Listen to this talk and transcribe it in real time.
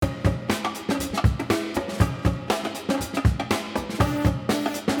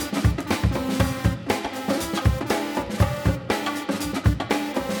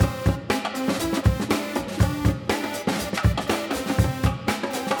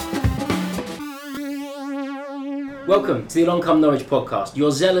Welcome to the Along Come Norwich podcast, your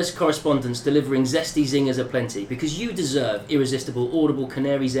zealous correspondents delivering zesty zingers aplenty, because you deserve irresistible, audible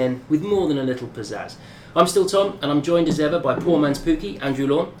canary zen with more than a little pizzazz. I'm still Tom, and I'm joined as ever by Poor Man's Pookie, Andrew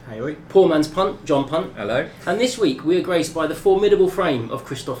Lawn. Hey, Poor Man's Punt, John Punt. Hello. And this week we are graced by the formidable frame of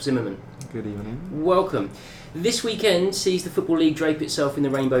Christoph Zimmermann. Good evening. Welcome. This weekend sees the Football League drape itself in the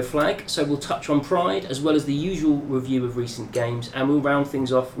rainbow flag, so we'll touch on Pride as well as the usual review of recent games, and we'll round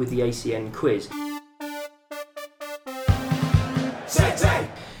things off with the ACN Quiz.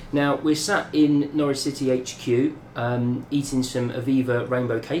 Now, we're sat in Norwich City HQ eating some Aviva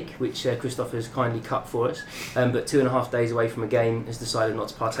rainbow cake, which Christoph has kindly cut for us, but 2.5 days away from a game has decided not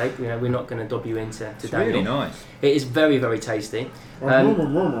to partake. You know, we're not going to dob you into It's Daniel. really nice. It is very, very tasty.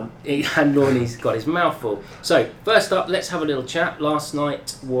 And Lorney's got his mouth full. So, first up, let's have a little chat. Last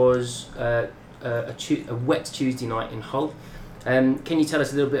night was a wet Tuesday night in Hull. Can you tell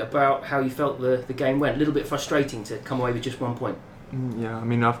us a little bit about how you felt the game went? A little bit frustrating to come away with just 1 point. Yeah, I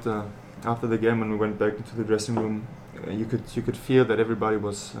mean after the game when we went back into the dressing room, you could feel that everybody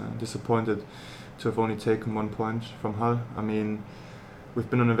was disappointed to have only taken 1 point from Hull. I mean, we've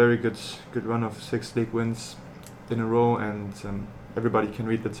been on a very good run of 6 league wins in a row, and everybody can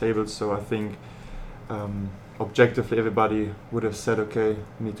read the tables. So I think objectively everybody would have said, okay,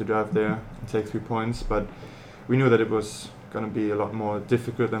 we need to drive there and take 3 points. But we knew that it was going to be a lot more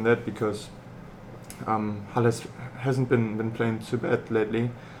difficult than that, because Hull hasn't been playing too bad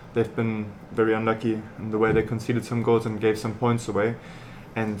lately. They've been very unlucky in the way they conceded some goals and gave some points away.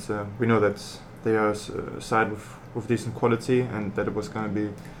 And we know that they are a side with decent quality, and that it was going to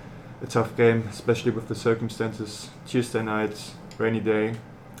be a tough game, especially with the circumstances. Tuesday night, rainy day,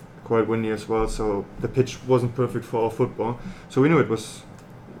 quite windy as well, so the pitch wasn't perfect for our football. So we knew it was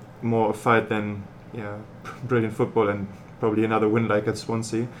more a fight than brilliant football and probably another win like at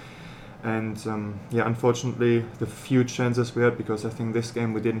Swansea. And unfortunately, the few chances we had, because I think this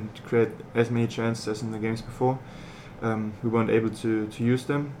game we didn't create as many chances as in the games before, we weren't able to use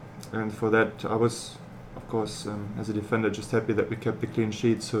them. And for that, I was, of course, as a defender, just happy that we kept the clean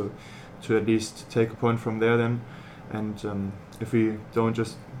sheet, so to at least take a point from there then. And if we don't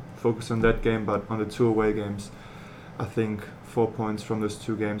just focus on that game, but on the 2 away games, I think 4 points from those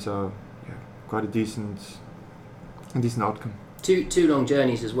 2 games are quite a decent outcome. Two long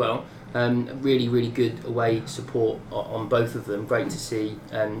journeys as well. Really, really good away support on both of them. Great to see,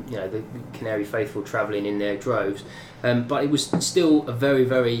 the Canary faithful travelling in their droves. But it was still a very,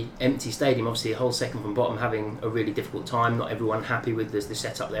 very empty stadium. Obviously, a whole second from bottom having a really difficult time. Not everyone happy with the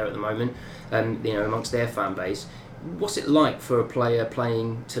setup there at the moment. Amongst their fan base. What's it like for a player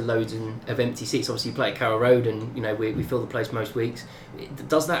playing to loads of empty seats? Obviously, you play at Carrow Road, and we fill the place most weeks.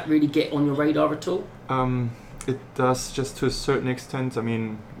 Does that really get on your radar at all? It does, just to a certain extent. I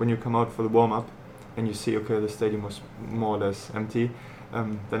mean, when you come out for the warm-up and you see, okay, the stadium was more or less empty,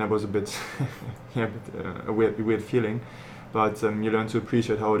 then it was a bit, a weird feeling. But you learn to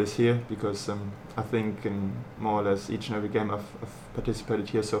appreciate how it is here, because I think in more or less each and every game I've participated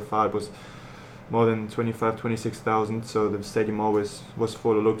here so far, it was more than 26,000, so the stadium always was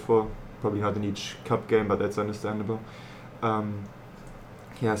full or looked for. Probably not in each cup game, but that's understandable.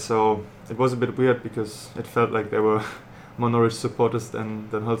 So it was a bit weird, because it felt like there were more Norwich supporters than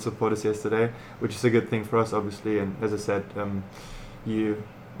Hull supporters yesterday, which is a good thing for us, obviously. And as I said, it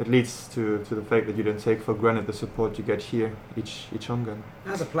leads to the fact that you don't take for granted the support you get here each home game.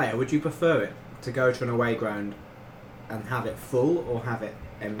 As a player, would you prefer it to go to an away ground and have it full, or have it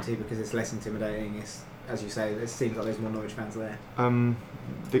empty, because it's less intimidating? It's, as you say, it seems like there's more Norwich fans there.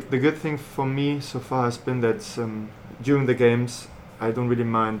 The good thing for me so far has been that during the games, I don't really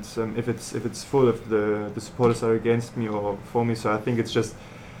mind if it's full, if the supporters are against me or for me. So I think it's just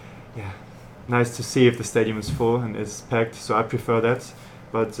nice to see if the stadium is full and is packed. So I prefer that.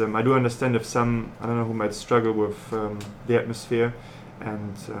 But I do understand if some, I don't know, who might struggle with the atmosphere,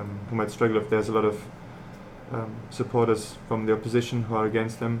 and who might struggle if there's a lot of supporters from the opposition who are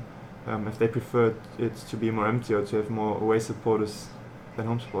against them, if they prefer it to be more empty or to have more away supporters than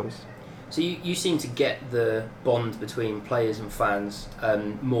home supporters. So you seem to get the bond between players and fans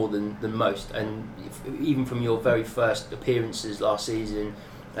more than most, and even from your very first appearances last season,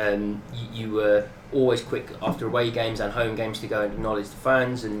 you were always quick after away games and home games to go and acknowledge the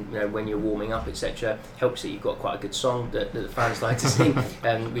fans, and when you're warming up, etc. Helps that you've got quite a good song that the fans like to sing,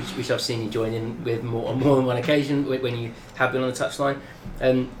 which I've seen you join in with on more than one occasion when you have been on the touchline.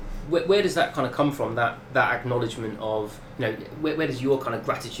 Where does that kind of come from, that acknowledgement of, where does your kind of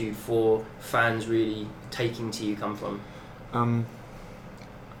gratitude for fans really taking to you come from?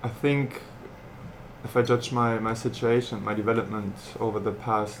 I think if I judge my situation, my development over the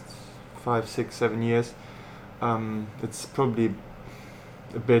past 5, 6, 7 years, it's probably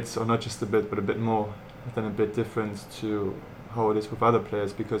a bit, or not just a bit, but a bit more than a bit different to how it is with other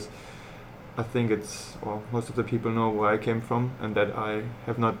players, because I think most of the people know where I came from, and that I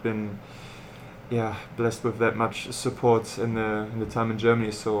have not been blessed with that much support in the time in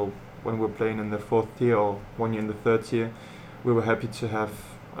Germany. So when we were playing in the 4th tier or 1 year in the 3rd tier, we were happy to have,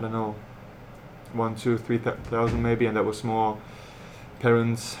 I don't know, 1, 2, 3,000 maybe, and that was more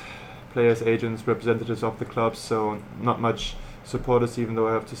parents, players, agents, representatives of the clubs, so not much supporters, even though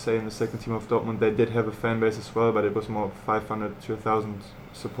I have to say in the second team of Dortmund they did have a fan base as well, but it was more 500 to 1,000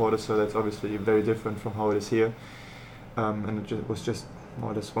 supporters, so that's obviously very different from how it is here. And it was just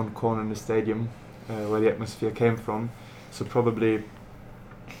more or less one corner in the stadium where the atmosphere came from. So probably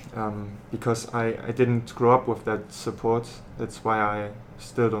because I didn't grow up with that support, that's why I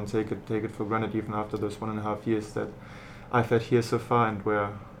still don't take it for granted, even after those 1.5 years that I've had here so far, and where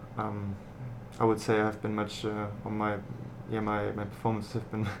I would say I've been much my performances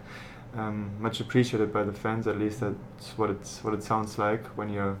have been much appreciated by the fans. At least that's what it sounds like when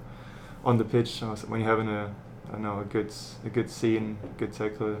you're on the pitch, or when you're having a good scene, good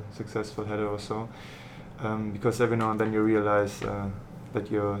tackle, successful header or so. Because every now and then you realize that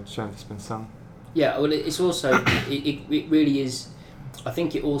your chant has been sung. Yeah, well, it's also it really is. I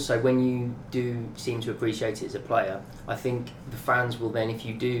think it also, when you do seem to appreciate it as a player, I think the fans will then, if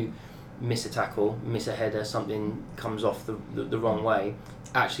you do miss a tackle, miss a header, something comes off the wrong way,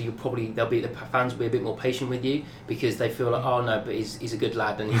 actually the fans will be a bit more patient with you, because they feel like, oh no, but he's a good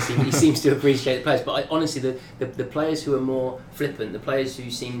lad and he seems to appreciate the players. But honestly, the players who are more flippant, the players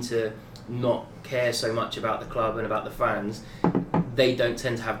who seem to not care so much about the club and about the fans, they don't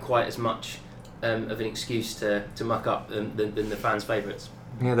tend to have quite as much of an excuse to muck up than the fans' favourites.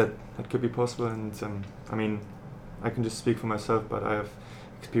 Yeah, that could be possible, and I mean, I can just speak for myself, but I have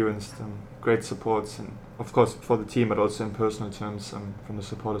experienced great supports, and of course for the team, but also in personal terms from the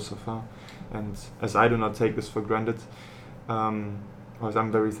supporters so far. And as I do not take this for granted, because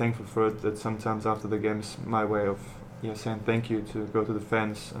I'm very thankful for it, that sometimes after the games my way of saying thank you, to go to the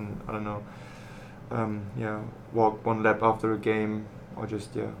fans and I don't know, walk one lap after a game, or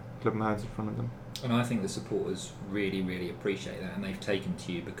just clap my hands in front of them. And I think the supporters really, really appreciate that, and they've taken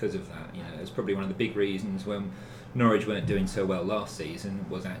to you because of that. You know, it's probably one of the big reasons when Norwich weren't doing so well last season,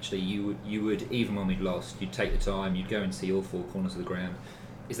 was actually you would, even when we'd lost, you'd take the time, you'd go and see all 4 corners of the ground.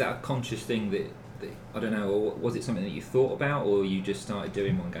 Is that a conscious thing that I don't know, or was it something that you thought about, or you just started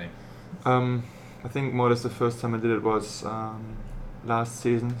doing one game? I think more or less the first time I did it was last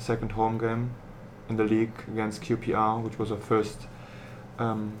season, second home game in the league against QPR, which was our first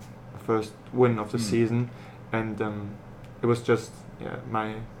win of the season, and it was just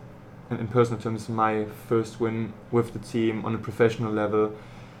in personal terms, my first win with the team on a professional level.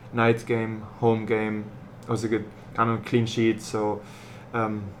 Night game, home game. It was a good, clean sheet. So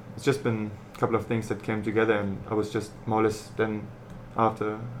it's just been a couple of things that came together, and I was just more or less then,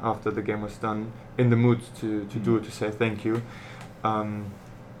 after the game was done, in the mood to do it, to say thank you.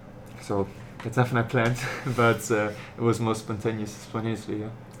 So it's nothing I planned, but it was more spontaneously. Yeah.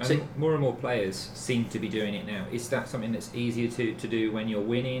 And more and more players seem to be doing it now. Is that something that's easier to do when you're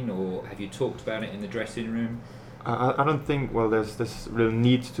winning, or have you talked about it in the dressing room? I don't think, there's this real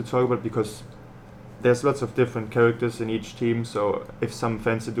need to talk about it, because there's lots of different characters in each team, so if some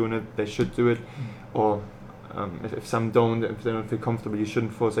fans are doing it, they should do it, or if some don't, if they don't feel comfortable, you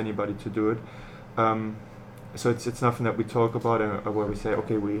shouldn't force anybody to do it. So it's nothing that we talk about where we say,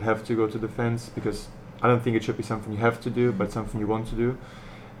 okay, we have to go to the fans, because I don't think it should be something you have to do, but something you want to do.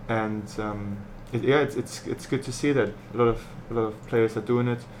 And it's good to see that a lot of players are doing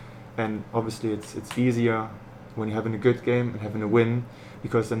it, and obviously it's easier when you're having a good game and having a win,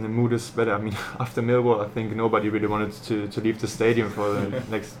 because then the mood is better. I mean, after Millwall, I think nobody really wanted to leave the stadium for the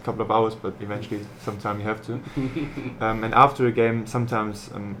next couple of hours, but eventually sometime you have to. And after a game, sometimes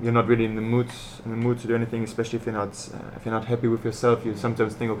you're not really in the mood to do anything, especially if you're not happy with yourself. You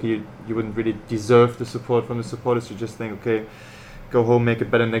sometimes think, okay, you wouldn't really deserve the support from the supporters. You just think, okay, go home, make it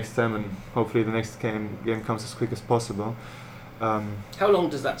better next time, and hopefully the next game comes as quick as possible. How long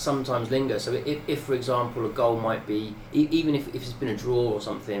does that sometimes linger? So if for example, a goal might be, even if it's been a draw or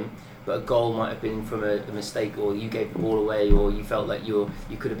something, but a goal might have been from a mistake, or you gave the ball away, or you felt like you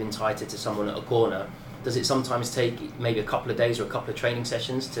could have been tighter to someone at a corner, does it sometimes take maybe a couple of days or a couple of training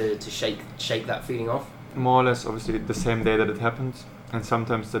sessions to shake that feeling off? More or less, obviously, the same day that it happened, and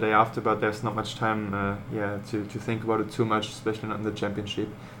sometimes the day after, but there's not much time to think about it too much, especially not in the championship.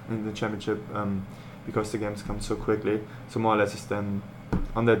 Because the games come so quickly. So more or less, it's then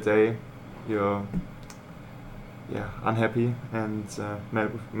on that day, you're unhappy and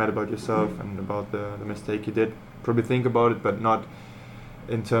mad about yourself and about the mistake you did. Probably think about it, but not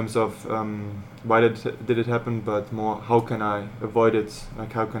in terms of why did it happen, but more how can I avoid it?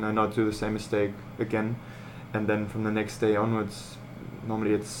 Like how can I not do the same mistake again? And then from the next day onwards,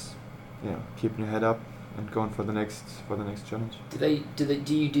 normally it's keeping your head up and going for the next challenge.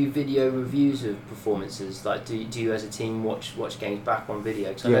 Do you do video reviews of performances? Like do you as a team watch games back on video?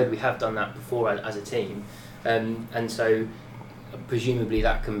 Because I know we have done that before as a team, and so presumably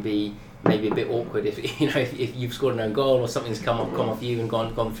that can be maybe a bit awkward if if you've scored an own goal or something's come off you and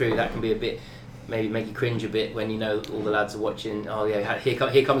gone through. That can be a bit, maybe make you cringe a bit when all the lads are watching. Oh yeah,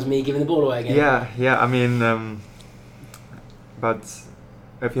 here comes me giving the ball away again. Yeah. I mean, but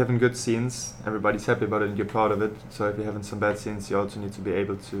if you're having good scenes, everybody's happy about it and you're proud of it. So if you're having some bad scenes, you also need to be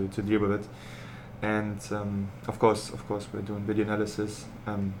able to deal with it. And of course, we're doing video analysis,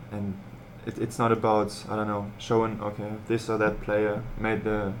 and it's not about, I don't know, showing, okay, this or that player made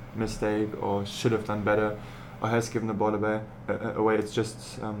the mistake or should have done better or has given the ball away. It's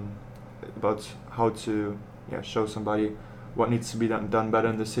just about how to show somebody what needs to be done better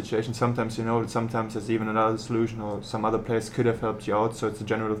in this situation. Sometimes sometimes there's even another solution or some other players could have helped you out, so it's a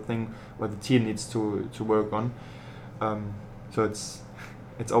general thing where the team needs to work on. So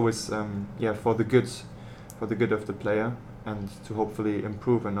it's always for the good of the player and to hopefully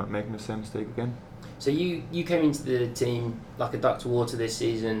improve and not making the same mistake again. So you came into the team like a duck to water this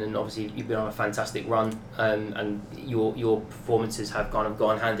season, and obviously you've been on a fantastic run, and your performances have kind of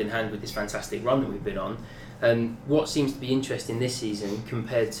gone hand in hand with this fantastic run that we've been on. What seems to be interesting this season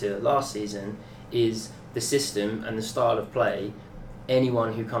compared to last season is the system and the style of play.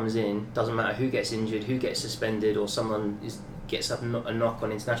 Anyone who comes in, doesn't matter who gets injured, who gets suspended, or someone gets up a knock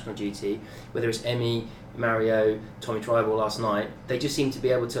on international duty, whether it's Emmy, Mario, Tommy Tribal last night, they just seem to be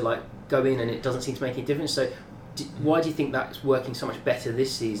able to go in and it doesn't seem to make any difference. So why do you think that's working so much better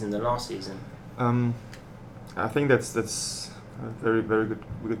this season than last season? I think that's a very, very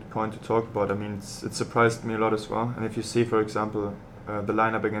good point to talk about. I mean, it surprised me a lot as well. And if you see, for example, the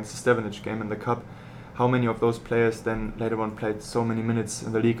lineup against the Stevenage game in the Cup, how many of those players then later on played so many minutes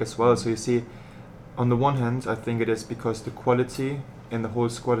in the league as well. So you see, on the one hand, I think it is because the quality in the whole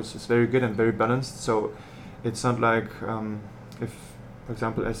squad is very good and very balanced. So it's not like if, for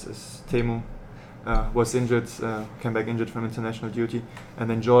example, as Teemu was injured, came back injured from international duty, and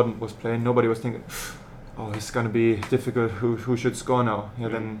then Jordan was playing, nobody was thinking, oh, it's going to be difficult, who should score now? Yeah,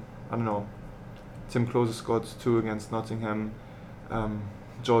 then, I don't know, Tim Klose scored 2 against Nottingham,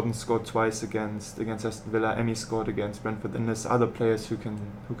 Jordan scored twice against Aston Villa, Emmy scored against Brentford, and there's other players who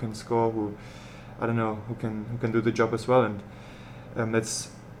can score, who can do the job as well, and that's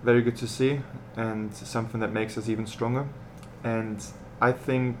very good to see, and something that makes us even stronger. And I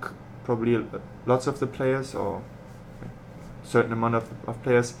think probably lots of the players, or a certain amount of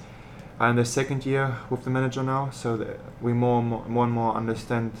players, are in their second year with the manager now, so that we more and more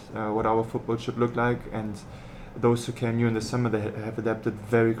understand what our football should look like, and those who came new in the summer, they have adapted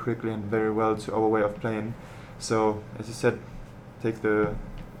very quickly and very well to our way of playing. So, as you said, take the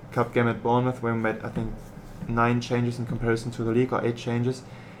Cup game at Bournemouth, where we made, I think, 9 changes in comparison to the league, or 8 changes,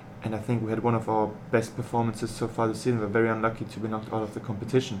 and I think we had one of our best performances so far this season. We're very unlucky to be knocked out of the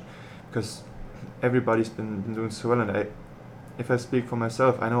competition, because everybody's been doing so well, and if I speak for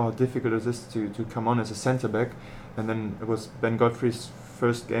myself, I know how difficult it is to come on as a centre-back, and then it was Ben Godfrey's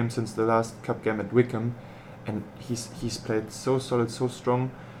first game since the last Cup game at Wickham, and he's played so solid, so strong,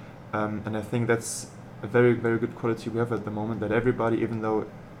 and I think that's a very, very good quality we have at the moment, that everybody, even though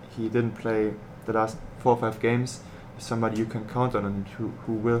he didn't play the last 4 or 5 games, is somebody you can count on and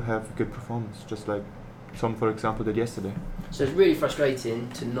who will have a good performance, just like Tom, for example, did yesterday. So it's really frustrating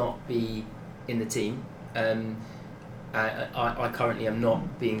to not be in the team. I currently am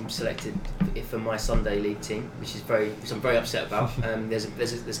not being selected for my Sunday league team, which I'm very upset about.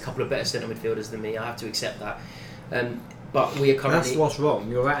 There's a couple of better centre midfielders than me. I have to accept that. But we are currently. That's what's wrong.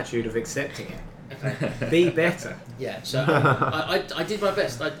 Your attitude of accepting it. Okay. Be better. Yeah. So I did my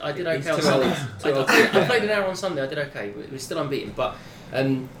best. I did okay on Sunday. I played an hour on Sunday. I did okay. We're still unbeaten. But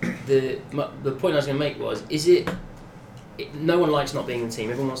the point I was going to make was: no one likes not being in the team.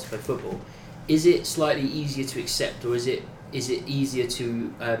 Everyone wants to play football. Is it slightly easier to accept, or is it easier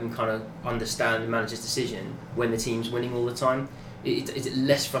to kind of understand the manager's decision when the team's winning all the time? Is it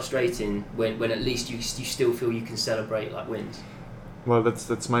less frustrating when at least you still feel you can celebrate like wins? Well,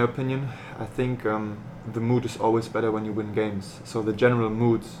 that's my opinion. I think the mood is always better when you win games. So the general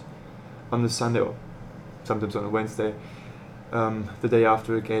mood on the Sunday, or sometimes on a Wednesday, the day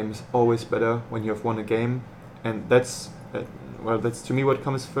after a game, is always better when you have won a game, and that's to me what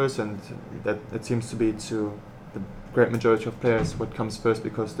comes first, and that it seems to be to the great majority of players what comes first,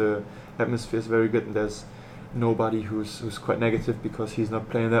 because the atmosphere is very good and there's nobody who's quite negative because he's not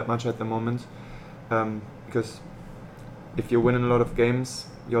playing that much at the moment. Because if you're winning a lot of games,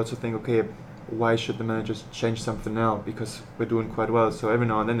 you also think, okay, why should the managers change something now? Because we're doing quite well. So every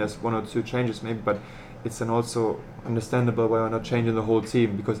now and then there's one or two changes maybe, but it's then also understandable why we're not changing the whole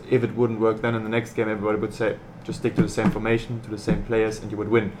team, because if it wouldn't work, then in the next game everybody would say just stick to the same formation, to the same players, and you would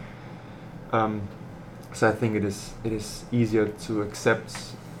win. So I think it is easier to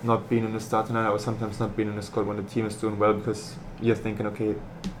accept not being in the starting line or sometimes not being in the squad when the team is doing well, because you're thinking, okay,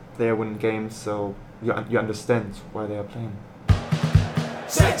 they are winning games, so you understand why they are playing.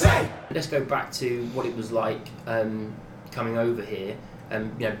 Let's go back to what it was like coming over here.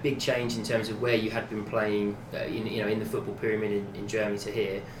 Big change in terms of where you had been playing, in the football pyramid in Germany to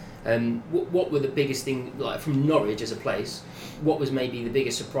here. What were the biggest things, like from Norwich as a place? What was maybe the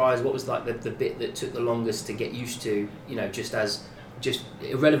biggest surprise? What was like the bit that took the longest to get used to? Just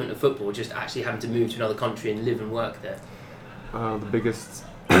irrelevant to football, just actually having to move to another country and live and work there. The biggest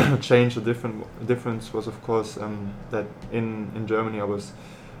change, the difference was of course that in Germany I was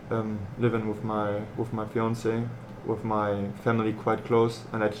living with my fiance, with my family quite close,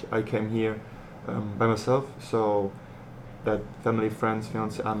 and I came here by myself. So that family, friends,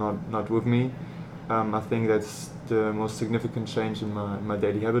 fiance are not with me. I think that's the most significant change in my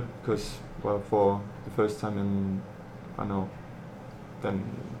daily habit, because for the first time in then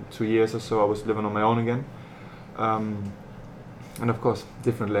 2 years or so I was living on my own again. And of course,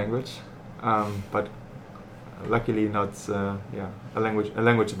 different language, but luckily not a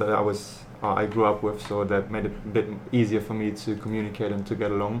language that I grew up with, so that made it a bit easier for me to communicate and to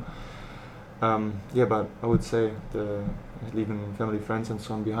get along. But I would say leaving family, friends, and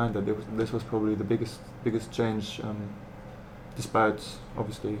so on behind, this was probably the biggest change, despite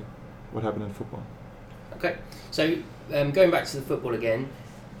obviously what happened in football. Okay, so going back to the football again,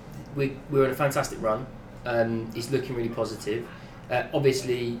 we're on a fantastic run. It's looking really positive.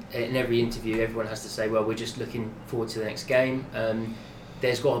 Obviously, in every interview, everyone has to say, well, we're just looking forward to the next game.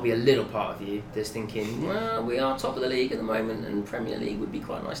 There's got to be a little part of you that's thinking, well, we are top of the league at the moment and Premier League would be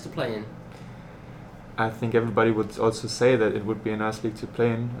quite nice to play in. I think everybody would also say that it would be a nice league to play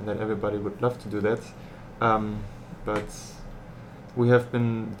in and that everybody would love to do that. But we have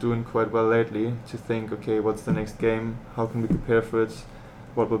been doing quite well lately to think, okay, what's the next game? How can we prepare for it?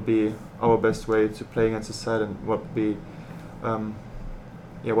 What would be our best way to play against the side, and what would be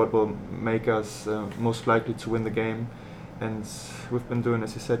what will make us most likely to win the game? And we've been doing,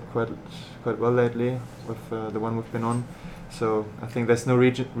 as you said, quite well lately with the one we've been on. So I think there's no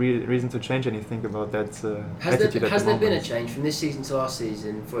reason to change anything about that attitude. Has there been a change from this season to last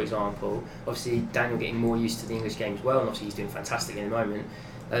season, for example? Obviously, Daniel getting more used to the English game as well, and obviously he's doing fantastic in the moment.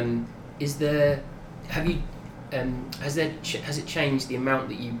 Has it changed the amount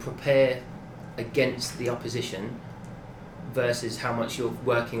that you prepare against the opposition versus how much you're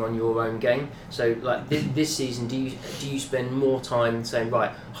working on your own game? So, like this season, do you spend more time saying,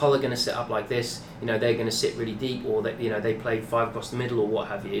 right, Hull are going to set up like this, they're going to sit really deep, or that they play 5 across the middle, or what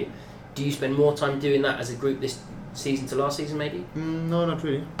have you? Do you spend more time doing that as a group this season to last season, maybe? No, not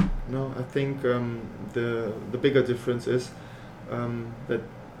really. No, I think the bigger difference is that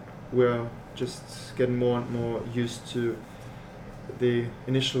we're just getting more and more used to the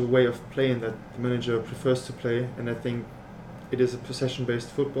initial way of playing that the manager prefers to play, and I think it is a possession-based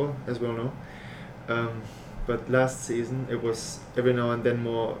football, as we all know. But last season it was every now and then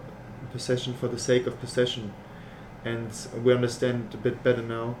more possession for the sake of possession, and we understand a bit better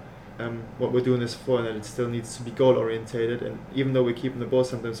now what we're doing this for, and that it still needs to be goal-orientated. And even though we're keeping the ball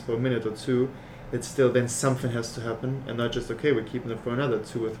sometimes for a minute or two, it's still then something has to happen, and not just okay, we're keeping it for another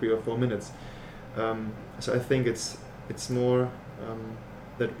 2 or 3 or 4 minutes. So I think it's more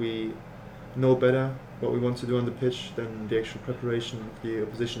that we know better what we want to do on the pitch than the actual preparation of the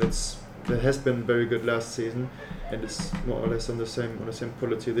opposition. That has been very good last season, and it's more or less on the same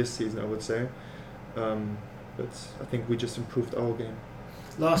quality this season, I would say. But I think we just improved our game.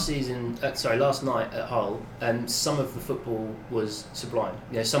 Last night at Hull, some of the football was sublime.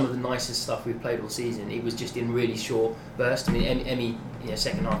 Some of the nicest stuff we've played all season. It was just in really short bursts. I mean, Emmy,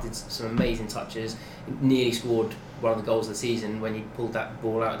 second half did some amazing touches. Nearly scored one of the goals of the season when he pulled that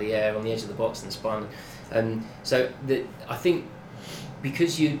ball out of the air on the edge of the box and spun. I think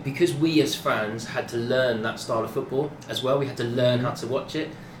because we as fans had to learn that style of football as well. We had to learn how to watch it.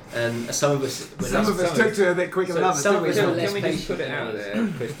 Some of us took to it a bit quicker than others. Some of us were less Can we just patient. put it out there,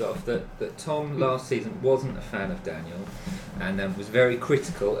 Christoph, that Tom last season wasn't a fan of Daniel, and was very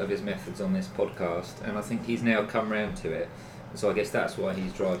critical of his methods on this podcast, and I think he's now come round to it. So I guess that's why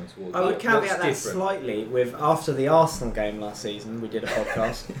he's driving towards. I would caveat that different? slightly with after the Arsenal game last season, we did a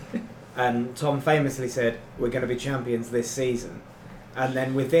podcast, and Tom famously said we're going to be champions this season, and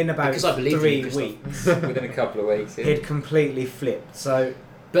then within about 3 weeks, within a couple of weeks, he'd completely flipped. So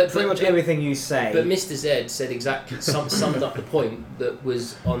But pretty much everything you say. But Mr. Z said exactly summed up the point that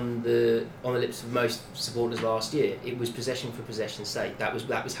was on the lips of most supporters last year. It was possession for possession's sake. That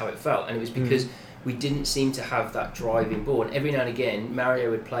was how it felt, and it was because we didn't seem to have that driving ball. And every now and again, Mario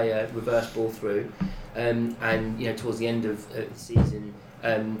would play a reverse ball through, and towards the end of the season,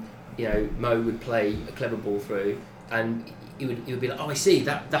 Mo would play a clever ball through, and it would be like, oh, I see,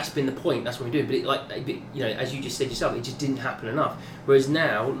 that's been the point, that's what we're doing. But as you just said yourself, it just didn't happen enough. Whereas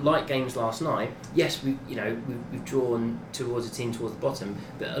now, like games last night, yes, we've drawn towards a team towards the bottom,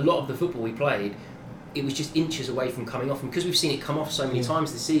 but a lot of the football we played, it was just inches away from coming off. And because we've seen it come off so many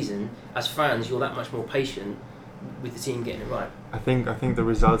times this season, as fans, you're that much more patient with the team getting it right. I think the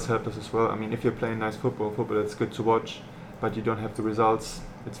results helped us as well. I mean, if you're playing nice football that's good to watch, but you don't have the results,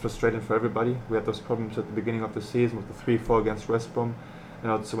 it's frustrating for everybody. We had those problems at the beginning of the season with the 3-4 against West Brom,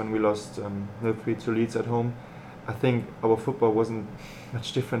 and also when we lost 0-3 to Leeds at home. I think our football wasn't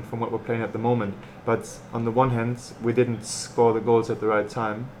much different from what we're playing at the moment. But on the one hand, we didn't score the goals at the right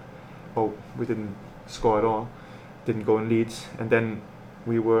time, or we didn't score at all, didn't go in lead, and then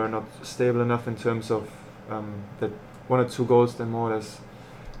we were not stable enough in terms of that 1 or 2 goals then more or less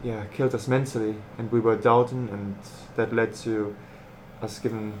killed us mentally, and we were doubting, and that led to us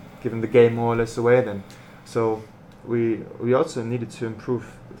giving the game more or less away then. So we also needed to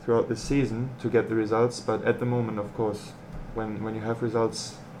improve throughout the season to get the results, but at the moment, of course, when you have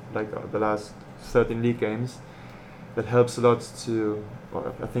results like the last 13 league games, that helps a lot to,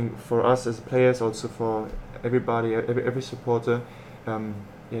 I think, for us as players, also for everybody, every supporter,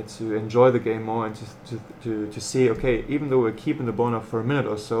 to enjoy the game more and to see, okay, even though we're keeping the ball up for a minute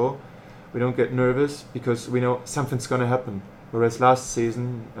or so, we don't get nervous because we know something's going to happen. Whereas last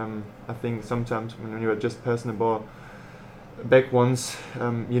season, I think sometimes when you were just passing the ball back once,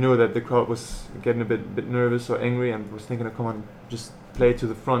 you know that the crowd was getting a bit nervous or angry and was thinking, oh, come on, just play to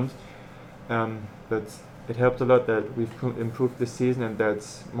the front. But it helped a lot that we've improved this season, and that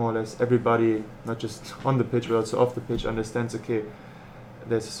more or less everybody, not just on the pitch but also off the pitch, understands, okay,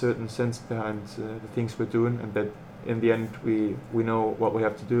 there's a certain sense behind the things we're doing, and that in the end we know what we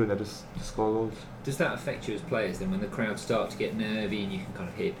have to do, and that is to score goals. Does that affect you as players then, when the crowd start to get nervy and you can kind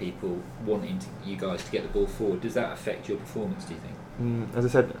of hear people wanting you guys to get the ball forward? Does that affect your performance, do you think? As I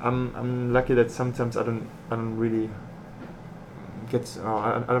said, I'm lucky that sometimes I don't really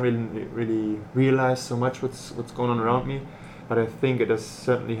I don't really realize so much what's going on around me, but I think it does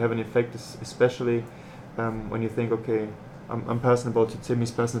certainly have an effect, especially when you think, okay, I'm passing the ball to Tim,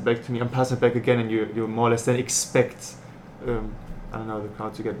 he's passing it back to me, I'm passing it back again, and you more or less then expect the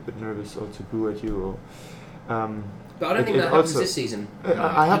crowd to get a bit nervous or to boo at you. Or, but I don't think that happens this season.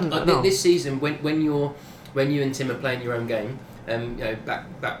 I haven't. No. This season, when you and Tim are playing your own game,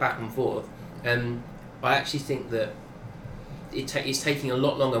 back and forth, I actually think that it's taking a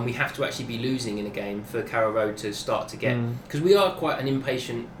lot longer, and we have to actually be losing in a game for Carrow Road to start to get, because we are quite an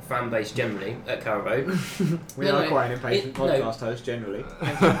impatient fan base generally at Carrow Road. we are quite an impatient podcast host generally.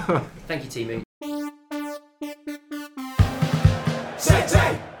 Thank you, Teamy.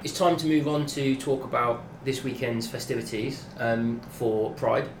 It's time to move on to talk about this weekend's festivities for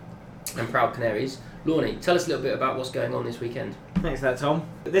Pride and Proud Canaries. Lorne, tell us a little bit about what's going on this weekend. Thanks for that, Tom.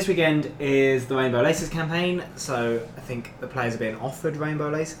 This weekend is the Rainbow Laces campaign, so I think the players are being offered rainbow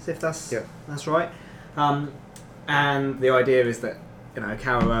laces, if that's right. And the idea is that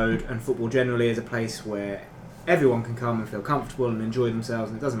Carrow Road and football generally is a place where everyone can come and feel comfortable and enjoy themselves,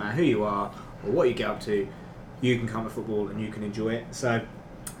 and it doesn't matter who you are or what you get up to, you can come to football and you can enjoy it. So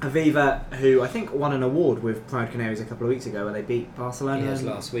Aviva, who I think won an award with Proud Canaries a couple of weeks ago, where they beat Barcelona. Yeah, it was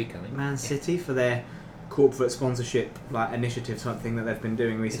last week, I think. Man City for their corporate sponsorship initiative type thing that they've been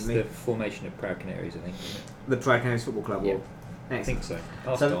doing recently. It's the formation of Proud Canaries, I think. Isn't it? The Proud Canaries Football Club. Yeah, I think so.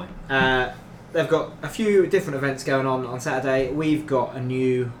 They've got a few different events going on Saturday. We've got a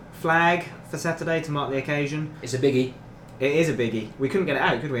new flag for Saturday to mark the occasion. It's a biggie. It is a biggie. We couldn't get it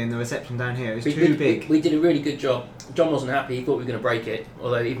out, could we, in the reception down here? It was too big. We did a really good job. John wasn't happy. He thought we were going to break it,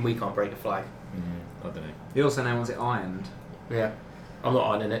 although even we can't break a flag. I don't know. He also now wants it ironed. Yeah. I'm not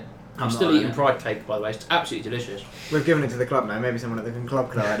ironing it. I'm still eating Pride cake, by the way. It's absolutely delicious. We've given it to the club now. Maybe someone at the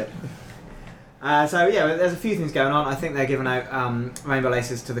club could have had it. There's a few things going on. I think they're giving out rainbow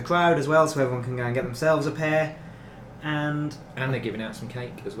laces to the crowd as well, so everyone can go and get themselves a pair. And they're giving out some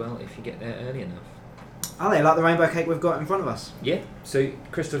cake as well if you get there early enough. Are they like the rainbow cake we've got in front of us? Yeah. So,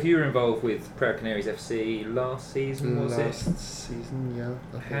 Christoph, you were involved with Proud Canaries FC last season, was it? Last season,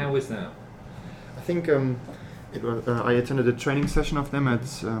 yeah. How was that? I think it was. I attended a training session of them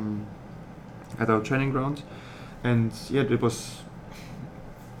at our training ground, and yeah, it was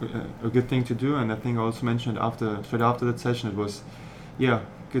a good thing to do. And I think I also mentioned straight after that session, it was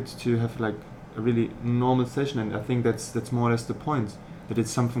good to have like a really normal session. And I think that's more or less the point, that it's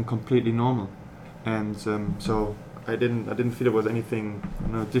something completely normal. And so I didn't feel it was anything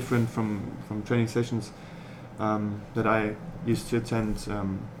different from training sessions that I used to attend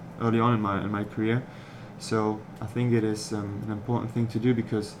early on in my career. So I think it is an important thing to do,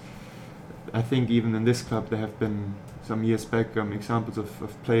 because I think even in this club there have been some years back examples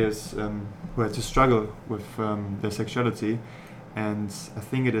of players who had to struggle with their sexuality, and I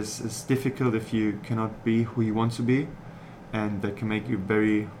think it is difficult if you cannot be who you want to be, and that can make you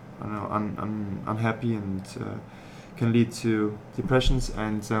very unhappy and can lead to depressions,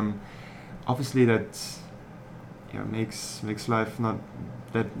 and obviously that makes life not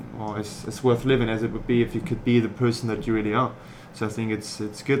that as worth living as it would be if you could be the person that you really are. So I think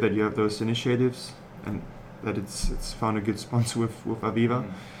it's good that you have those initiatives, and that it's found a good sponsor with Aviva.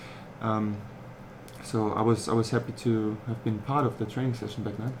 So I was happy to have been part of the training session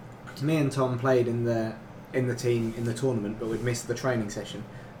back then. Me and Tom played in the team in the tournament, but we'd missed the training session,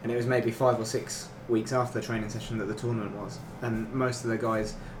 and it was maybe 5 or 6 weeks after the training session that the tournament was, and most of the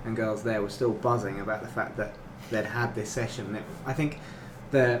guys and girls there were still buzzing about the fact that they'd had this session. I think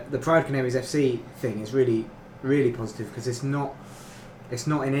the Proud Canaries FC thing is really, really positive, because it's not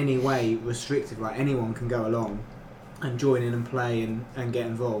in any way restrictive. Like, anyone can go along and join in and play and get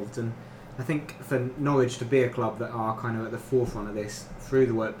involved. And I think for Norwich to be a club that are kind of at the forefront of this through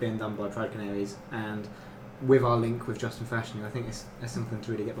the work being done by Proud Canaries and with our link with Justin Fashioning, I think it's something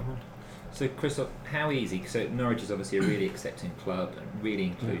to really get behind. So, Christoph, how easy? So, Norwich is obviously a really accepting club and really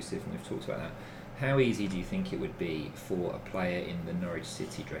inclusive, and we've talked about that. How easy do you think it would be for a player in the Norwich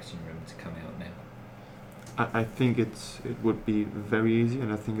City dressing room to come out now? I think it would be very easy,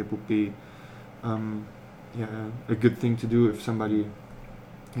 and I think it would be a good thing to do if somebody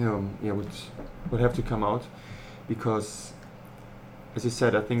would have to come out, because, as you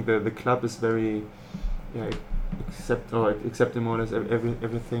said, I think the club is very accepting more or less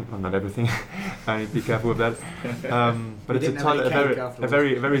everything. Well, not everything. I need to be careful with that. But it's a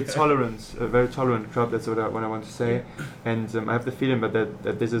very tolerant club. That's what I want to say. And I have the feeling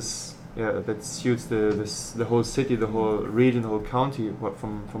that this is that suits the whole city, the whole region, the whole county.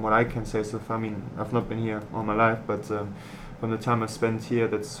 From what I can say so far. I mean, I've not been here all my life, but from the time I spent here,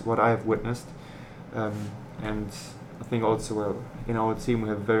 that's what I have witnessed. And I think also in our team we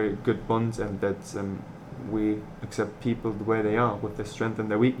have very good bonds, and that we accept people the way they are, with their strengths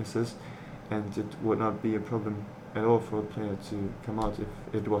and their weaknesses, and it would not be a problem at all for a player to come out if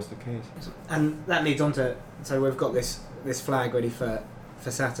it was the case. And that leads on to, so we've got this flag ready for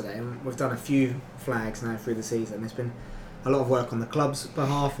Saturday, and we've done a few flags now through the season. There's been a lot of work on the club's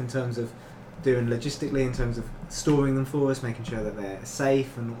behalf in terms of doing logistically, in terms of storing them for us, making sure that they're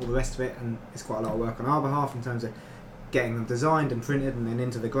safe and all the rest of it, and it's quite a lot of work on our behalf in terms of getting them designed and printed and then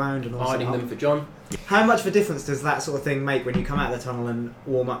into the ground and all hiding them for John. How much of a difference does that sort of thing make when you come out of the tunnel and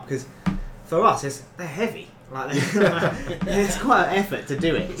warm up? Because for us, they're heavy. Like, it's quite an effort to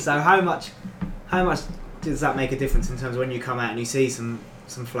do it. So how much does that make a difference in terms of when you come out and you see some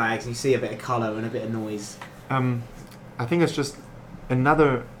flags and you see a bit of colour and a bit of noise? I think it's just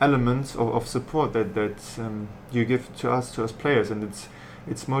another element of support that you give to us players, and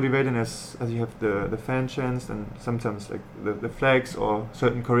it's motivating as you have the fan chants and sometimes like the flags or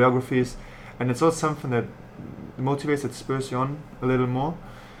certain choreographies, and it's also something that motivates, that spurs you on a little more.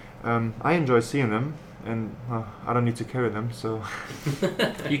 I enjoy seeing them, and I don't need to carry them, so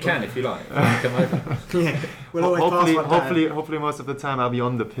you can if you like. Come over. Yeah, we'll always hopefully most of the time I'll be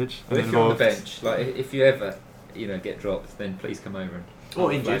on the pitch. Well, if you're on the bench, like if you ever get dropped, then please come over and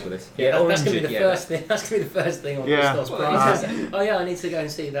or injured. with us. Yeah, that's going to be the first thing. That's going to be the first thing on Christoph's brain. Oh yeah, I need to go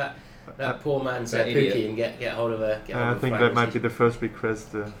and see that poor man's Pookie and get hold of a. I think that might be the first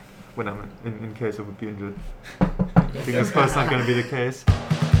request when I'm in case I would be injured. Because that's not going to be the case.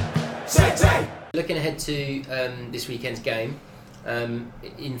 Looking ahead to this weekend's game,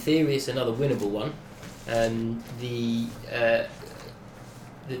 in theory it's another winnable one. The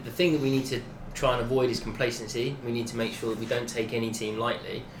thing that we need to try and avoid is complacency. We need to make sure that we don't take any team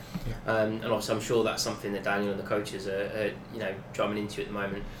lightly. And obviously I'm sure that's something that Daniel and the coaches are drumming into at the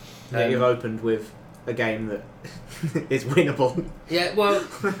moment. You've opened with a game that is winnable. Yeah, well,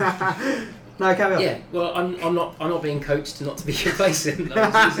 No, carry on. Yeah, well, I'm not being coached not to be complacent.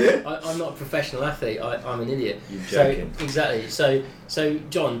 I'm not a professional athlete. I'm an idiot. You're joking. So exactly. So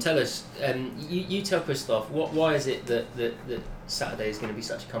John, tell us. You tell Christoph. Why is it that Saturday is going to be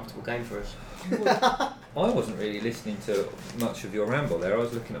such a comfortable game for us? I wasn't really listening to much of your ramble there. I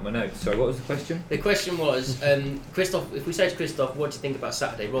was looking at my notes. So what was the question? The question was, Christoph. If we say to Christoph, "What do you think about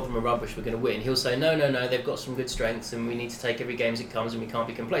Saturday? Rotherham are rubbish. We're going to win." He'll say, "No. They've got some good strengths, and we need to take every game as it comes, and we can't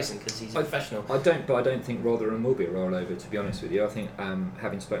be complacent because he's a professional." I don't think Rotherham will be a rollover. To be honest with you, I think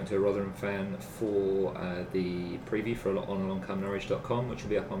having spoken to a Rotherham fan for the preview for on alongcomenorwich.com, which will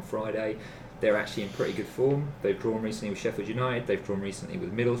be up on Friday. They're actually in pretty good form. They've drawn recently with Sheffield United. They've drawn recently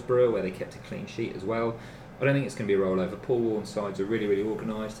with Middlesbrough, where they kept a clean sheet as well. I don't think it's going to be a rollover. Paul Warren's sides are really, really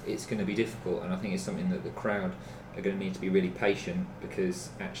organised. It's going to be difficult, and I think it's something that the crowd are going to need to be really patient, because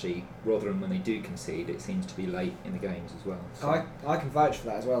actually Rotherham, when they do concede, it seems to be late in the games as well. So. I can vouch for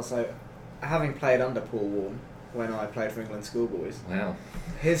that as well. So, having played under Paul Warren when I played for England schoolboys, Wow.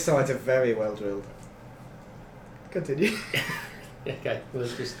 his sides are very well drilled. Continue. Okay, we'll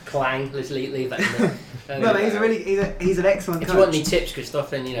just clang. Let's leave that in there. No, he's an excellent If coach. you want any tips, Christoph,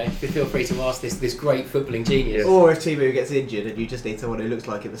 then feel free to ask this great footballing genius. Or if Timu gets injured and you just need someone who looks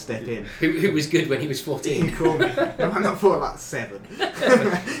like him to step in. Who was good when he was 14. You call me. I'm not for like 7.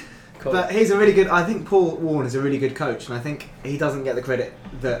 Cool. But he's a really good. I think Paul Warren is a really good coach, and I think he doesn't get the credit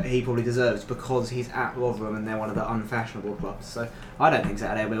that he probably deserves because he's at Rotherham and they're one of the unfashionable clubs. So I don't think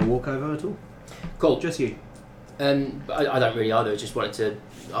Saturday will be a walkover at all. Cool. Just you. But I don't really either. I just wanted to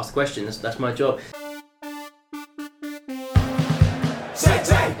ask the question. That's my job.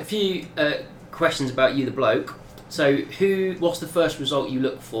 A few questions about you, the bloke. So, what's the first result you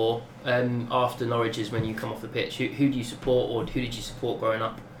look for after Norwich's when you come off the pitch? Who do you support, or who did you support growing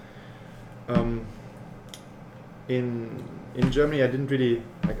up? In Germany,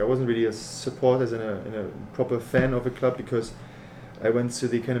 I wasn't really a supporter and a proper fan of a club, because I went to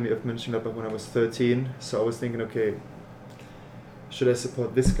the Academy of Mönchengladbach when I was 13, so I was thinking, okay, should I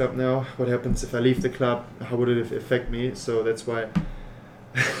support this club now? What happens if I leave the club? How would it affect me? So that's why.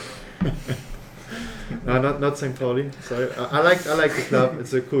 No, not St. Pauli. Sorry, I like the club.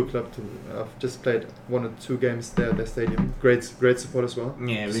 It's a cool club too. I've just played 1 or 2 games there at their stadium. Great support as well.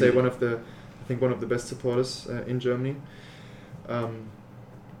 Yeah, really. Say one of the best supporters in Germany. And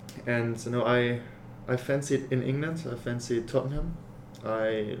I fancied in England. I fancied Tottenham.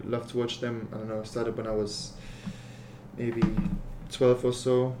 I love to watch them. I don't know. I started when I was maybe 12 or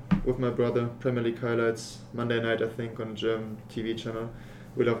so with my brother. Premier League highlights Monday night, I think, on a German TV channel.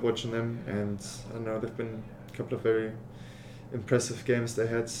 We love watching them, and I don't know. There've been a couple of very impressive games they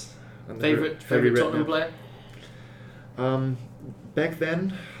had. Favorite Tottenham player? Back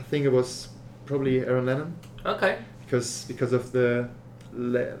then, I think it was probably Aaron Lennon. Okay. Because of the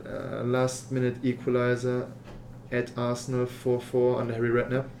last minute equaliser at Arsenal 4-4 under Harry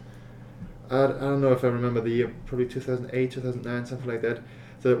Redknapp. I don't know if I remember the year, probably 2008, 2009, something like that.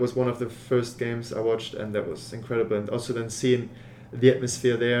 So it was one of the first games I watched, and that was incredible. And also then seeing the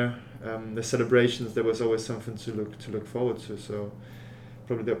atmosphere there, the celebrations, there was always something to look forward to. So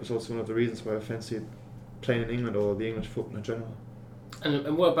probably that was also one of the reasons why I fancied playing in England or the English football in general.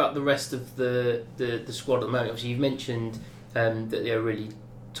 And what about the rest of the squad at the moment? Obviously, you've mentioned that they're a really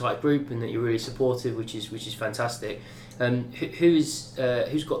tight group and that you're really supportive, which is fantastic. Who's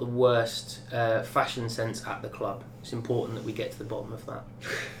got the worst fashion sense at the club? It's important that we get to the bottom of that.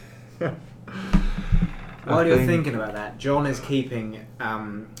 While you're thinking about that, John is keeping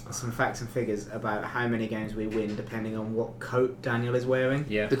some facts and figures about how many games we win depending on what coat Daniel is wearing.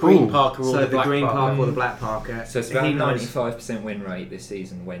 Yeah. The green Parker or the black green Parker. or the black Parker. So it's about 95% win rate this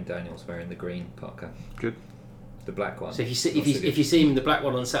season when Daniel's wearing the green Parker. Good. The black one. So if you see him in the black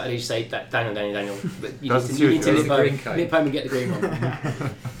one on Saturday, you say that Daniel. But you That's need to the green coat. nip home and get the green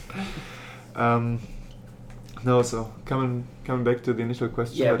one. No, so coming back to the initial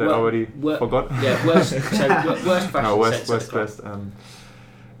question that I already forgot. Yeah, worst fashion sense. Worst dressed.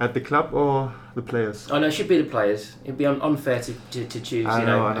 At the club or the players? Oh no, it should be the players. It'd be unfair to choose,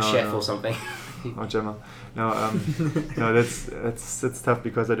 a chef or something. Or Gemma. No, no, that's tough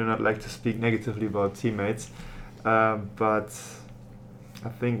because I do not like to speak negatively about teammates. But I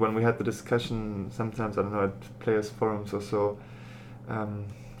think when we had the discussion, sometimes I don't know at players' forums or so.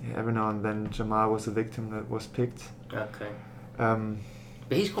 Every now and then Jamal was a victim that was picked. Okay.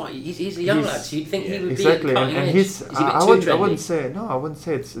 But he's a young lad, so you'd think he would be at exactly, cutting and edge. he's. Is he a bit I too wouldn't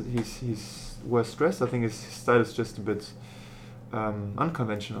trendy? say he's worse dressed. I think his style is just a bit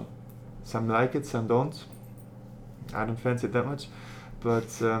unconventional. Some like it, some don't. I don't fancy it that much, but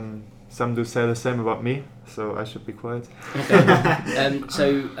some do say the same about me, so I should be quiet. Okay.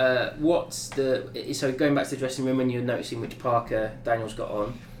 So going back to the dressing room when you're noticing which parka Daniel's got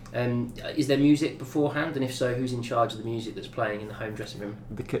on, is there music beforehand, and if so, who's in charge of the music that's playing in the home dressing room?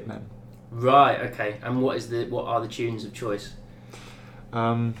 The kit man. Right. Okay. And what are the tunes of choice?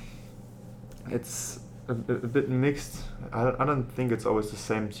 It's a bit mixed. I don't think it's always the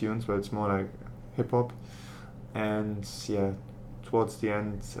same tunes, but it's more like hip hop, and towards the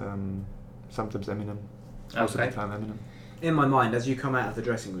end, sometimes Eminem. Most of the time Eminem. In my mind, as you come out of the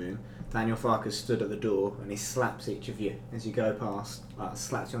dressing room, Daniel Farkas stood at the door and he slaps each of you as you go past.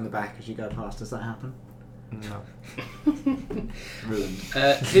 Slaps you on the back as you go past. Does that happen? No. Ruined.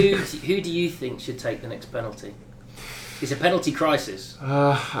 Who do you think should take the next penalty? It's a penalty crisis.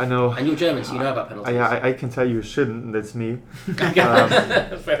 I know. And you're German, so you know about penalties. I can tell you shouldn't. That's me.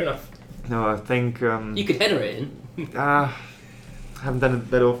 Fair enough. No, I think... you could header it in. I haven't done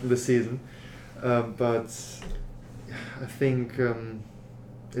it that often this season. But I think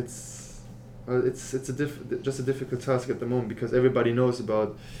it's just a difficult task at the moment, because everybody knows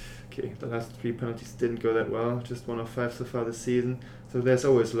about... Okay, the last 3 penalties didn't go that well, just 1 of 5 so far this season. So there's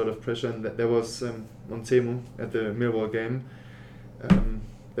always a lot of pressure, and there was on Temu at the Millwall game.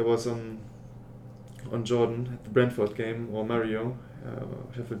 There was on Jordan at the Brentford game, or Mario,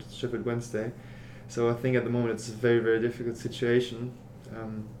 Sheffield Wednesday. So I think at the moment it's a very, very difficult situation.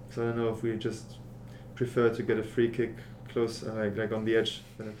 So I don't know if we just prefer to get a free kick close, like on the edge,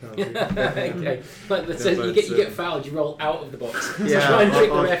 than a penalty. Okay. So you get fouled, you roll out of the box. Yeah. Try and trick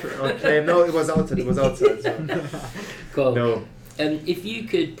the ref. Okay, no, it was outside. So. Cool. No. If you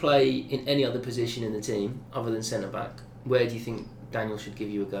could play in any other position in the team other than centre back, where do you think Daniel should give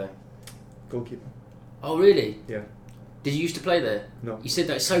you a go? Goalkeeper. Oh, really? Yeah. Did you used to play there? No. You said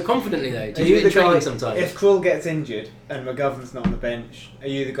that so confidently, though. Do Are you you do it the in training guy, sometimes? if Krull gets injured and McGovern's not on the bench, are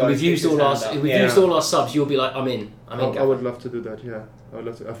you the guy? We've used all our subs. You'll be like, I'm in. I would love to do that. Yeah, I would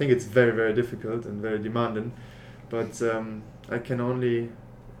love to. I think it's very, very difficult and very demanding, but I can only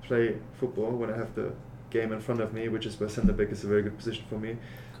play football when I have the game in front of me, which is where centre back is a very good position for me. Okay.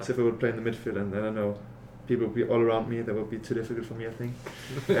 So if I would play in the midfield, and I don't know, people would be all around me, that would be too difficult for me, I think.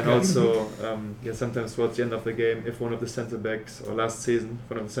 And also, sometimes towards the end of the game, if one of the centre backs, or last season, if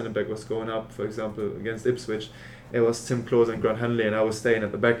one of the centre back was going up, for example, against Ipswich, it was Tim Klose and Grant Hanley, and I was staying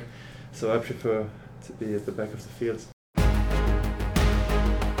at the back. So I prefer to be at the back of the field.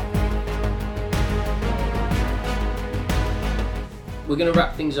 We're going to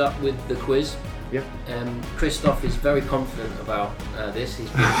wrap things up with the quiz. Yeah. Christoph is very confident about this.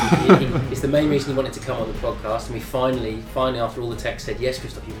 It's the main reason he wanted to come on the podcast, and we finally, after all the text, said, yes,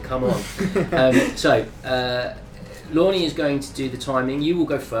 Christoph, you can come on. So, Lorne is going to do the timing. You will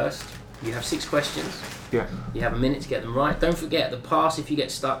go first. You have 6 questions. Yeah. You have a minute to get them right. Don't forget the pass if you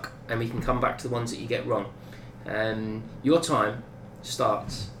get stuck, and we can come back to the ones that you get wrong. Your time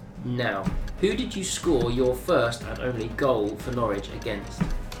starts now. Who did you score your first and only goal for Norwich against?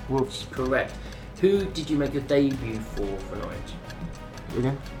 Wolves. Correct. Who did you make your debut for Norwich?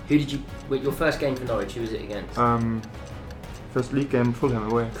 Again? Your first game for Norwich, who was it against? First league game,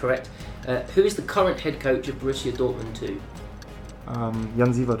 Fulham away. Correct. Who is the current head coach of Borussia Dortmund 2?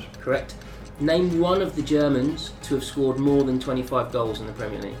 Jan Sievert. Correct. Name one of the Germans to have scored more than 25 goals in the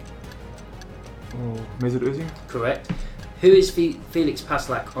Premier League. Oh, Mesut Özil. Correct. Who is Felix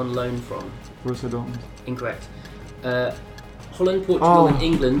Passlack on loan from? Borussia Dortmund. Incorrect. Holland, Portugal and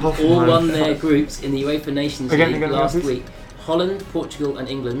England all won their groups in the UEFA Nations League last week. Holland, Portugal and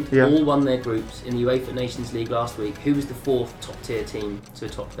England all won their groups in the UEFA Nations League last week. Who was the 4th top tier team to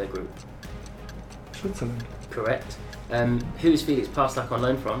top their group? Switzerland. Correct. Who is Felix Passlack on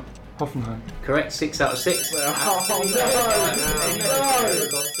loan from? Hoffenheim. Correct, 6 out of 6. Oh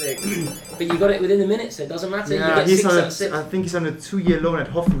no! But you got it within the minute, so it doesn't matter. Yeah, you get 6 out of 6. I think he's on a 2-year loan at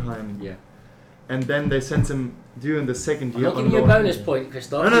Hoffenheim. Yeah. And then they sent him during the second year. I'm not giving you a bonus point,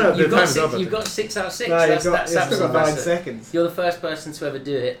 Christoph. No, You've got 6 out of 6. No, That's you've got 9 seconds. You're the first person to ever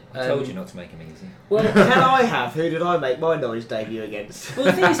do it. I told you not to make him easy. Well, Can I have? Who did I make my Norwich debut against? Well,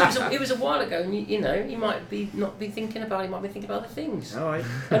 the thing is, it was a while ago, and you might not be thinking about it. You might be thinking about other things. All right.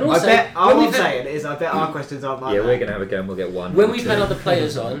 And also, I bet our questions aren't like yeah, that. we're going to have a go and we'll get 1. When we've had other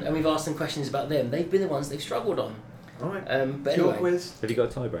players on and we've asked them questions about them, they've been the ones they've struggled on. All right. But Your anyway. quiz. Have you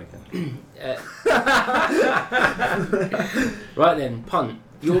got a tiebreaker? Right then, punt.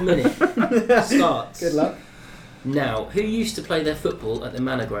 Your minute starts. Good luck. Now, who used to play their football at the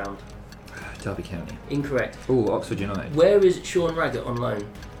Manor Ground? Derby County. Incorrect. Oh, Oxford United. Where is Sean Raggett on loan?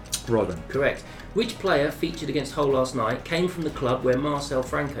 Rotherham. Correct. Which player featured against Hull last night came from the club where Marcel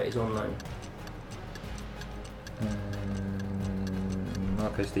Franca is on loan?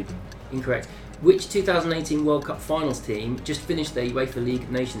 Marco Stephen. Incorrect. Which 2018 World Cup finals team just finished their UEFA League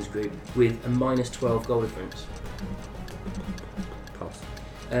of Nations group with a -12 goal difference?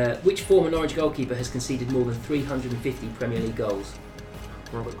 Pass. Which former Norwich goalkeeper has conceded more than 350 Premier League goals?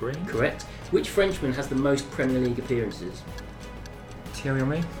 Robert Green. Correct. Which Frenchman has the most Premier League appearances? Thierry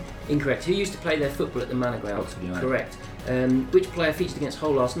Henry. Incorrect. Who used to play their football at the Manor Ground? Oxford United. Correct. Which player featured against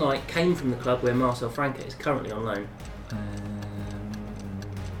Hull last night came from the club where Marcel Franca is currently on loan?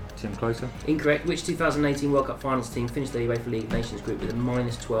 Tim Closer. Incorrect. Which 2018 World Cup finals team finished their UEFA League of Nations group with a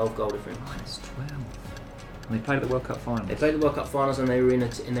 -12 goal difference? -12. And they played at the World Cup final. They played the World Cup finals and they were in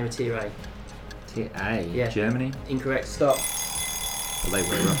their Tier A. Tier A. Yeah. Germany. Incorrect. Stop. Well, they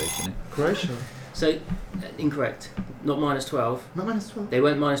were rubbish, innit? Croatia. So, incorrect. Not -12. Not -12. They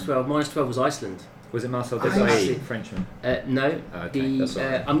weren't -12. -12 was Iceland. Was it Marcel I see. Desailly, Frenchman? No. Okay, that's all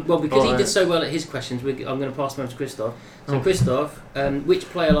right. Well, because he Alright. did so well at his questions, I'm going to pass them over to Christoph. So, Christoph, which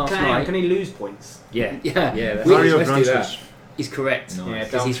player last night Can he lose points? Yeah. Yeah. Yeah, that's Mario let's do that. Brančić. is correct? Nice. Yeah,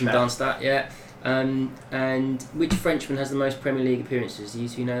 Because he's from Darmstadt. Darmstadt, yeah. And which Frenchman has the most Premier League appearances? Do you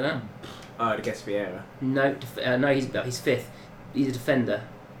two know that? I'd guess Vieira. No, no, he's fifth. He's a defender.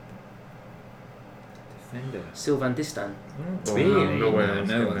 Defender. Sylvain Distin. Oh, Oh, really? no way I No, was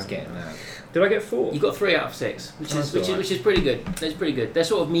no getting one's that. getting that. Did I get 4? You got 3 out of 6, which That's is which alright. is pretty good. That's pretty good. They're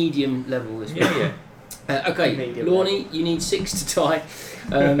sort of medium level this week. Yeah, yeah. Okay, Medium Lorne, you need 6 to tie,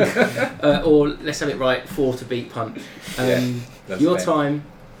 or let's have it right, 4 to beat punt. That's Your fair. time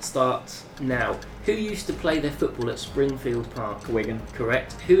starts now. Who used to play their football at Springfield Park? Wigan.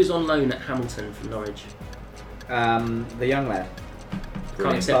 Correct. Who is on loan at Hamilton from Norwich? The young lad.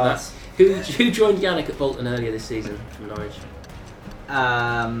 Can't accept that. Who joined Yannick at Bolton earlier this season from Norwich?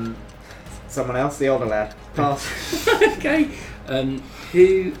 Someone else, the older lad. Pass. Okay.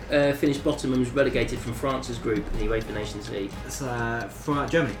 Who finished bottom and was relegated from France's group in the UEFA Nations League? It's from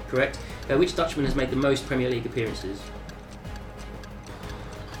Germany. Correct. Which Dutchman has made the most Premier League appearances?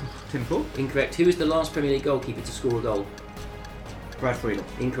 Tim Paul. Incorrect. Who is the last Premier League goalkeeper to score a goal? Brad Friedel.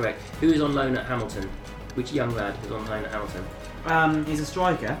 Incorrect. Who is on loan at Hamilton? Which young lad is on loan at Hamilton? He's a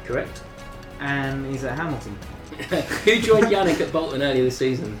striker Correct. and he's at Hamilton. Who joined Yannick at Bolton earlier this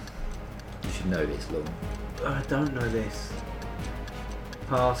season? You should know this, Lorne. I don't know this.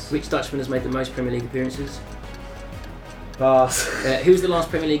 Pass. Which Dutchman has made the most Premier League appearances? Pass. Who's the last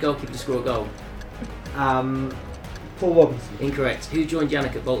Premier League goalkeeper to score a goal? Paul Robinson. Incorrect. Who joined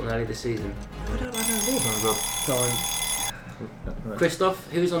Yannick at Bolton earlier this season? I don't know this. Time. Christoph,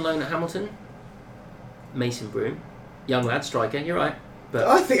 who's on loan at Hamilton? Mason Broom. Young lad, striker, you're right. But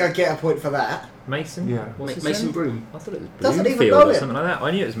I think I get a point for that. Mason? Yeah. What's his Mason name? Broom. I thought it was Doesn't even Bloomfield know or him. something like that.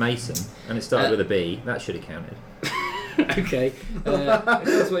 I knew it was Mason, and it started with a B. That should have counted. Okay.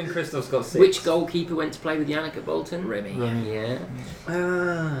 That's when Christoph's got 6. Which goalkeeper went to play with Yannick at Bolton? Remy. Yeah.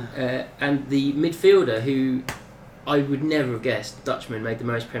 And the midfielder who I would never have guessed, Dutchman, made the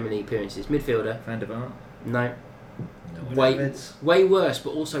most Premier League appearances. Midfielder. Van der Vaart. No. No. Way worse,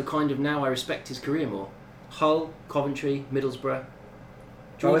 but also kind of now I respect his career more. Hull, Coventry, Middlesbrough.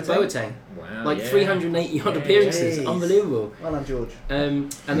 George Boateng. Wow. Like yeah. 380 odd Yeah, appearances. jeez. Unbelievable. Well done, George.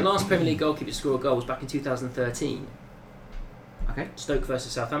 And the last Premier League goalkeeper to score a goal was back in 2013. Okay. Stoke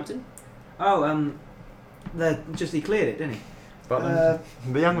versus Southampton. Oh, he cleared it, didn't he? Butland.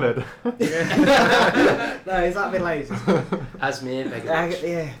 The young lad. No, he's that bit lazy. Asmir Begovic.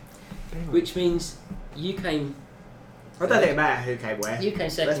 Yeah. Which means you came I don't think it matters who came where. You came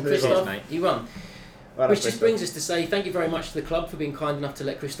Let's second, move Christoph. on, mate. You won. Well done, Which just Christoph. brings us to say thank you very much to the club for being kind enough to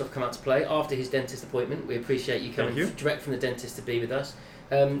let Christoph come out to play after his dentist appointment. We appreciate you coming Thank you. direct from the dentist to be with us.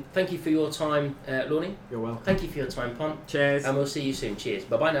 Thank you for your time, Lorne. You're welcome. Thank you for your time, Pont. Cheers. And we'll see you soon. Cheers.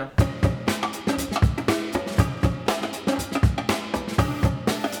 Bye bye now.